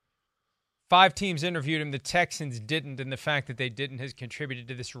 5 teams interviewed him. The Texans didn't, and the fact that they didn't has contributed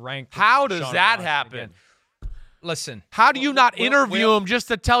to this rank. How does that happen? Again. Listen. How do you not interview him just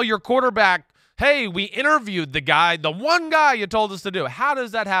to tell your quarterback, hey, we interviewed the guy, the one guy you told us to do? How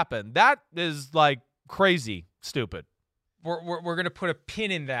does that happen? That is, like, crazy stupid. We're going to put a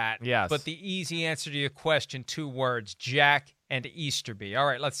pin in that. Yes. But the easy answer to your question, 2 words, Jack and Easterby. All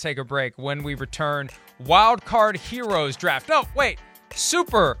right, let's take a break. When we return, Wild Card Heroes Draft. No, wait,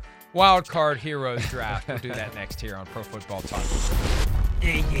 Super Wild Card Heroes Draft. We'll do that next here on Pro Football Talk.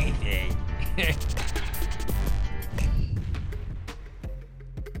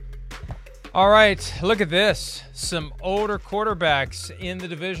 All right, look at this. Some older quarterbacks in the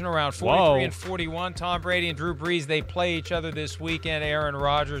divisional round. 43 and 41. Tom Brady and Drew Brees, they play each other this weekend. Aaron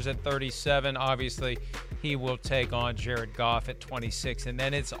Rodgers at 37. Obviously, he will take on Jared Goff at 26. And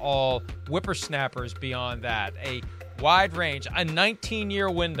then it's all whippersnappers beyond that. A wide range, a 19-year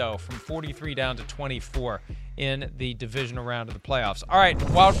window from 43 down to 24 in the divisional round of the playoffs. All right,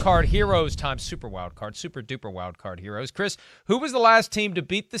 wild card heroes time. Super wild card, super duper wild card heroes. Chris, who was the last team to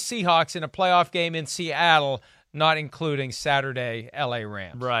beat the Seahawks in a playoff game in Seattle, not including Saturday LA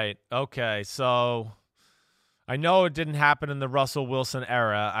Rams? Right. Okay. So I know it didn't happen in the Russell Wilson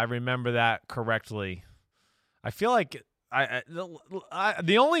era. I remember that correctly. I feel like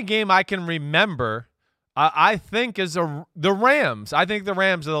the only game I can remember, I think, is the Rams. I think the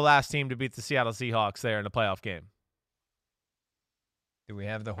Rams are the last team to beat the Seattle Seahawks there in a playoff game. Do we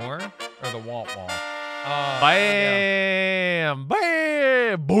have the horn or the womp-womp? Bam!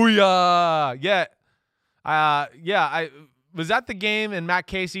 Bam! Booyah! Yeah. Was that the game in Matt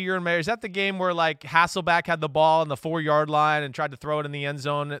Casey, you're in Mayor? Is that the game where, like, Hasselbeck had the ball on the 4-yard line and tried to throw it in the end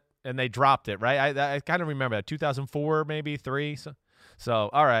zone and they dropped it, right? I kind of remember that. 2004, maybe 3. So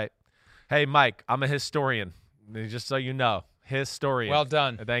all right. Hey, Mike, I'm a historian, just so you know. Historian. Well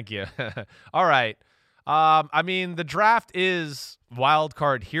done. Thank you. All right. I mean, the draft is wild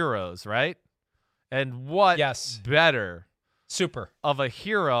card heroes, right? And what better super of a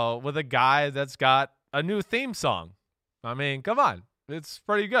hero with a guy that's got a new theme song? I mean, come on. It's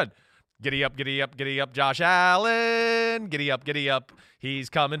pretty good. Giddy up, giddy up, giddy up, Josh Allen. Giddy up, giddy up. He's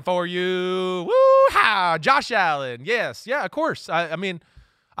coming for you. Woo-ha! Josh Allen. Yes. Yeah, of course. I mean,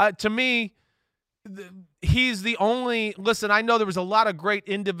 to me, he's the only – listen, I know there was a lot of great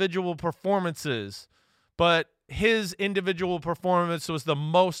individual performances, but his individual performance was the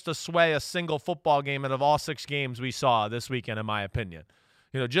most to sway a single football game out of all 6 games we saw this weekend, in my opinion.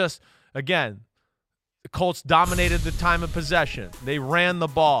 You know, just, again, the Colts dominated the time of possession. They ran the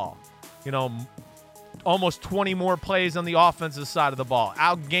ball. You know, almost 20 more plays on the offensive side of the ball.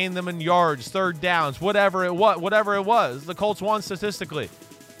 Outgained them in yards, third downs, whatever it was. The Colts won statistically.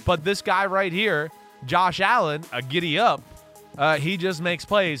 But this guy right here, Josh Allen, a giddy up, he just makes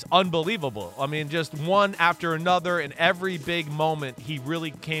plays unbelievable. I mean, just one after another. In every big moment, he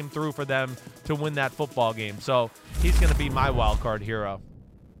really came through for them to win that football game. So he's going to be my wild card hero.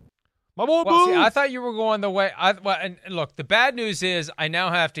 My boy, well, see, I thought you were going the way. And look, the bad news is I now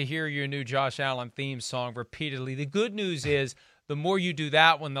have to hear your new Josh Allen theme song repeatedly. The good news is the more you do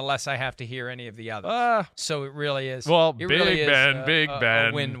that one, the less I have to hear any of the others. So it really is. Well, Big Ben,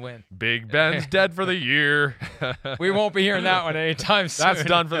 a win-win. Big Ben's dead for the year. We won't be hearing that one anytime soon. That's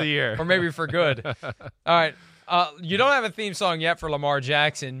done for the year. Or maybe for good. All right. You don't have a theme song yet for Lamar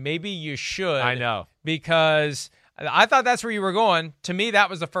Jackson. Maybe you should. I know. Because I thought that's where you were going. To me, that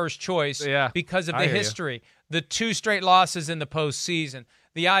was the first choice because of the history. The 2 straight losses in the postseason.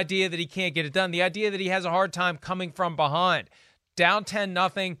 The idea that he can't get it done. The idea that he has a hard time coming from behind. Down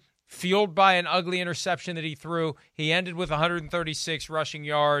 10-0, fueled by an ugly interception that he threw. He ended with 136 rushing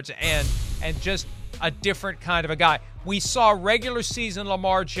yards and just a different kind of a guy. We saw regular season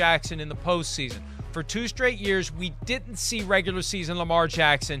Lamar Jackson in the postseason. For 2 straight years, we didn't see regular season Lamar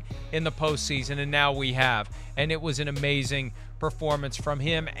Jackson in the postseason, and now we have. And it was an amazing performance from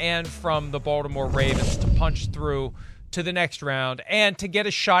him and from the Baltimore Ravens to punch through to the next round and to get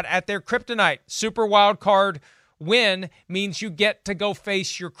a shot at their kryptonite. Super wild card win means you get to go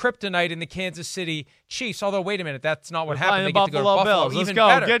face your kryptonite in the Kansas City Chiefs. Although, wait a minute, that's not what happened. They get to go to Buffalo. Bills. Let's even go.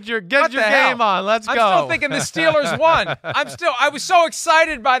 Better. Get your game on. Let's go. I'm still thinking the Steelers won. I was so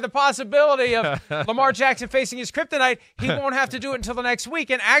excited by the possibility of Lamar Jackson facing his kryptonite. He won't have to do it until the next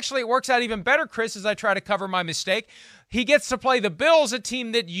week. And actually, it works out even better, Chris, as I try to cover my mistake. He gets to play the Bills, a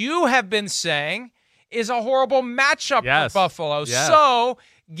team that you have been saying is a horrible matchup for Buffalo. Yes. So,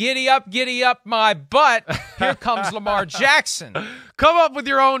 giddy up my butt. Here comes Lamar Jackson. Come up with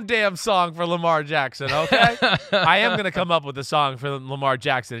your own damn song for Lamar Jackson, okay? I am going to come up with a song for Lamar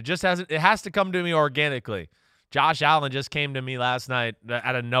Jackson. It has to come to me organically. Josh Allen just came to me last night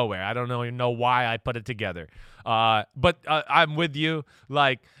out of nowhere. I don't even know why I put it together. But I'm with you.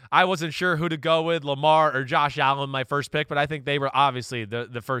 Like, I wasn't sure who to go with, Lamar or Josh Allen, my first pick, but I think they were obviously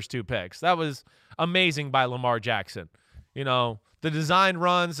the first 2 picks. That was amazing by Lamar Jackson. You know, the design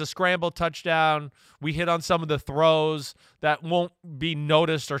runs, the scramble touchdown. We hit on some of the throws that won't be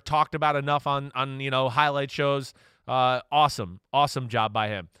noticed or talked about enough on highlight shows. Awesome job by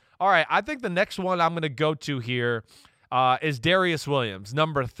him. All right, I think the next one I'm going to go to here is Darius Williams,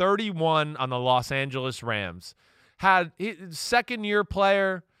 number 31 on the Los Angeles Rams. Second-year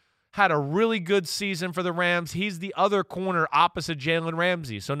player, had a really good season for the Rams. He's the other corner opposite Jalen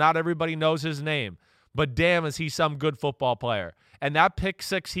Ramsey, so not everybody knows his name. But damn, is he some good football player. And that pick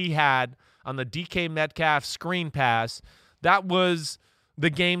 6 he had on the DK Metcalf screen pass, that was the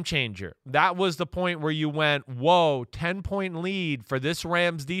game changer. That was the point where you went, whoa, 10-point lead for this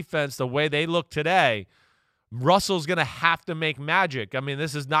Rams defense the way they look today. Russell's going to have to make magic. I mean,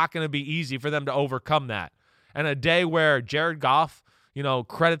 this is not going to be easy for them to overcome that. And a day where Jared Goff,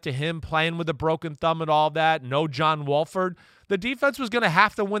 credit to him playing with a broken thumb and all that, no John Wolford, the defense was going to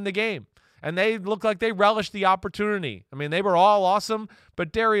have to win the game. And they looked like they relished the opportunity. I mean, they were all awesome,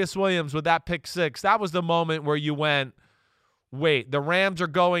 but Darius Williams with that pick 6, that was the moment where you went, wait, the Rams are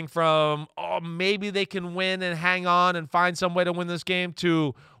going from, maybe they can win and hang on and find some way to win this game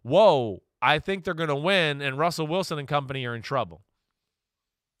to, whoa, I think they're going to win, and Russell Wilson and company are in trouble.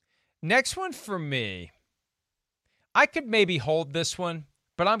 Next one for me, I could maybe hold this one,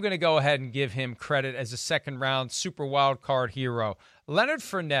 but I'm going to go ahead and give him credit as a second-round super wild card hero. Leonard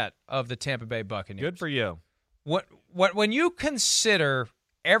Fournette of the Tampa Bay Buccaneers. Good for you. When you consider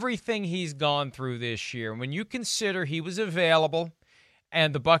everything he's gone through this year, when you consider he was available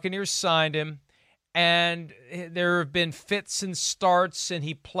and the Buccaneers signed him, and there have been fits and starts, and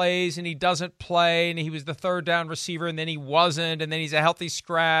he plays and he doesn't play, and he was the third down receiver, and then he wasn't, and then he's a healthy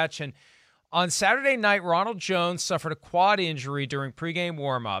scratch. And on Saturday night, Ronald Jones suffered a quad injury during pregame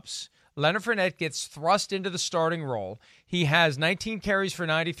warmups. Leonard Fournette gets thrust into the starting role. He has 19 carries for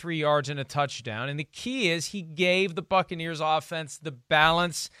 93 yards and a touchdown. And the key is he gave the Buccaneers offense the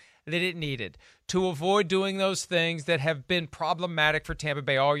balance that it needed to avoid doing those things that have been problematic for Tampa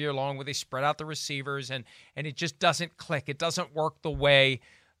Bay all year long, where they spread out the receivers and it just doesn't click. It doesn't work the way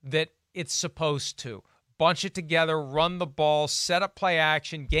that it's supposed to. Bunch it together, run the ball, set up play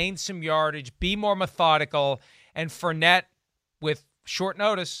action, gain some yardage, be more methodical. And Fournette, with short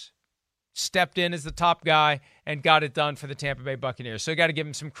notice, stepped in as the top guy and got it done for the Tampa Bay Buccaneers. So you got to give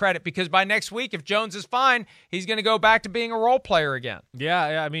him some credit, because by next week, if Jones is fine, he's going to go back to being a role player again.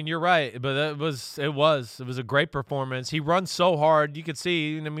 Yeah, I mean, you're right, but it was a great performance. He runs so hard. You could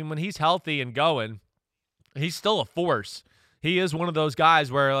see, I mean, when he's healthy and going, he's still a force. He is one of those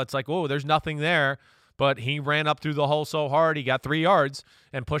guys where it's like, oh, there's nothing there, but he ran up through the hole so hard, he got 3 yards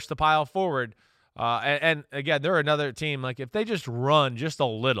and pushed the pile forward. And again, they're another team, like if they just run just a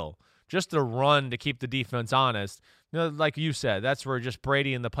little, just to run to keep the defense honest, like you said, that's where just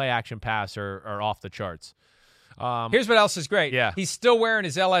Brady and the play-action pass are off the charts. Here's what else is great. Yeah. He's still wearing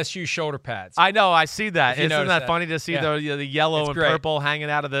his LSU shoulder pads. I know. I see that. Isn't that funny to see the yellow and purple hanging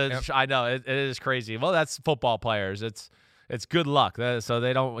out of the Yep. I know. It is crazy. Well, that's football players. It's good luck.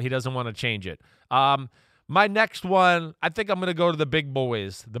 So he doesn't want to change it. My next one, I think I'm going to go to the big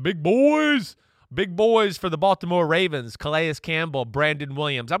boys. The big boys. Big boys for the Baltimore Ravens, Calais Campbell, Brandon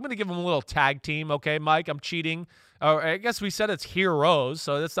Williams. I'm going to give them a little tag team, okay, Mike? I'm cheating. I guess we said it's heroes,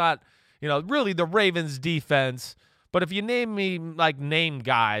 so it's not, really the Ravens defense. But if you name me, name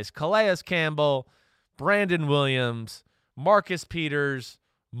guys, Calais Campbell, Brandon Williams, Marcus Peters,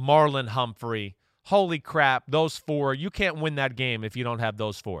 Marlon Humphrey. Holy crap, those four. You can't win that game if you don't have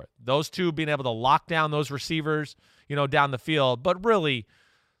those four. Those two being able to lock down those receivers, down the field. But really,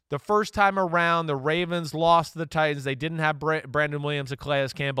 the first time around, the Ravens lost to the Titans. They didn't have Brandon Williams and Calais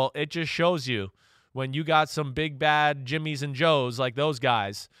Campbell. It just shows you when you got some big, bad Jimmies and Joes like those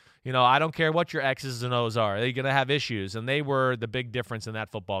guys, I don't care what your X's and O's are. They're going to have issues, and they were the big difference in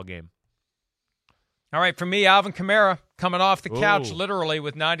that football game. All right, for me, Alvin Kamara coming off the couch literally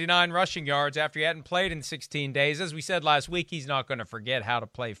with 99 rushing yards after he hadn't played in 16 days. As we said last week, he's not going to forget how to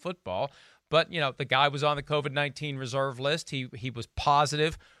play football. But, the guy was on the COVID-19 reserve list. He was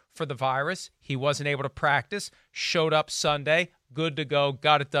positive for the virus. He wasn't able to practice, showed up Sunday, good to go,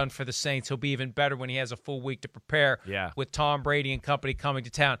 got it done for the Saints. He'll be even better when he has a full week to prepare with Tom Brady and company coming to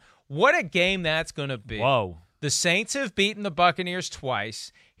town. What a game that's going to be. Whoa. The Saints have beaten the Buccaneers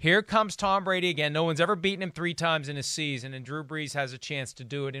twice. Here comes Tom Brady again. No one's ever beaten him 3 times in a season, and Drew Brees has a chance to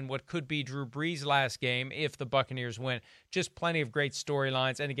do it in what could be Drew Brees' last game if the Buccaneers win. Just plenty of great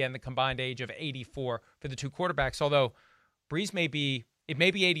storylines. And again, the combined age of 84 for the two quarterbacks, although Brees may be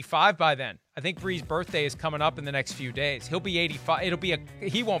 85 by then. I think Brees' birthday is coming up in the next few days. He'll be 85.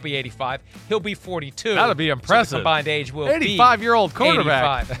 He won't be 85. He'll be 42. That'll be impressive. So the combined age will 85-year-old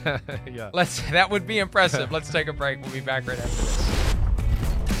quarterback. 85. That would be impressive. Let's take a break. We'll be back right after this.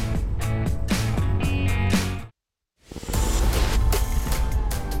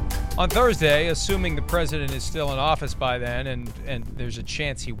 On Thursday, assuming the president is still in office by then, and there's a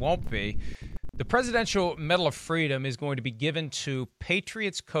chance he won't be, the Presidential Medal of Freedom is going to be given to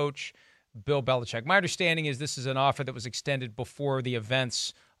Patriots coach Bill Belichick. My understanding is this is an offer that was extended before the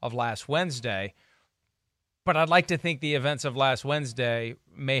events of last Wednesday, but I'd like to think the events of last Wednesday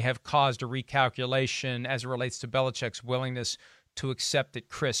may have caused a recalculation as it relates to Belichick's willingness to accept it.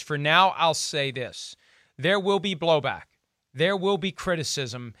 Chris, for now, I'll say this. There will be blowback. There will be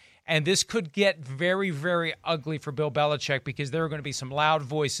criticism. And this could get very, very ugly for Bill Belichick because there are going to be some loud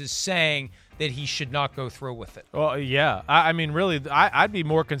voices saying that he should not go through with it. Well, yeah. I mean, really, I'd be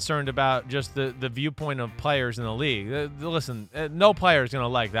more concerned about just the viewpoint of players in the league. Listen, no player is going to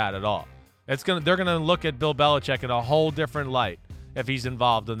like that at all. They're going to look at Bill Belichick in a whole different light if he's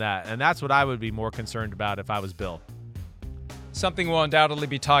involved in that. And that's what I would be more concerned about if I was Bill. Something we'll undoubtedly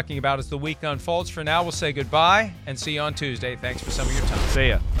be talking about as the week unfolds. For now, we'll say goodbye and see you on Tuesday. Thanks for some of your time. See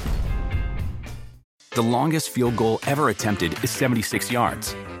ya. The longest field goal ever attempted is 76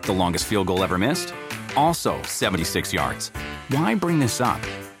 yards. The longest field goal ever missed? Also 76 yards. Why bring this up?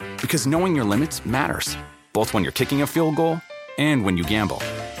 Because knowing your limits matters, both when you're kicking a field goal and when you gamble.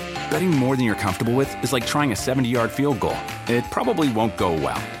 Betting more than you're comfortable with is like trying a 70-yard field goal. It probably won't go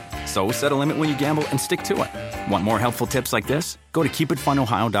well. So set a limit when you gamble and stick to it. Want more helpful tips like this? Go to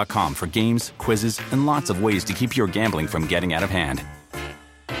keepitfunohio.com for games, quizzes, and lots of ways to keep your gambling from getting out of hand.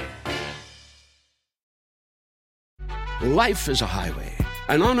 Life is a highway,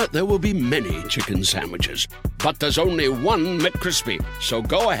 and on it there will be many chicken sandwiches. But there's only one McCrispy. So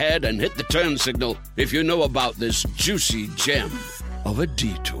go ahead and hit the turn signal if you know about this juicy gem of a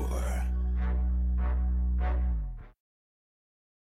detour.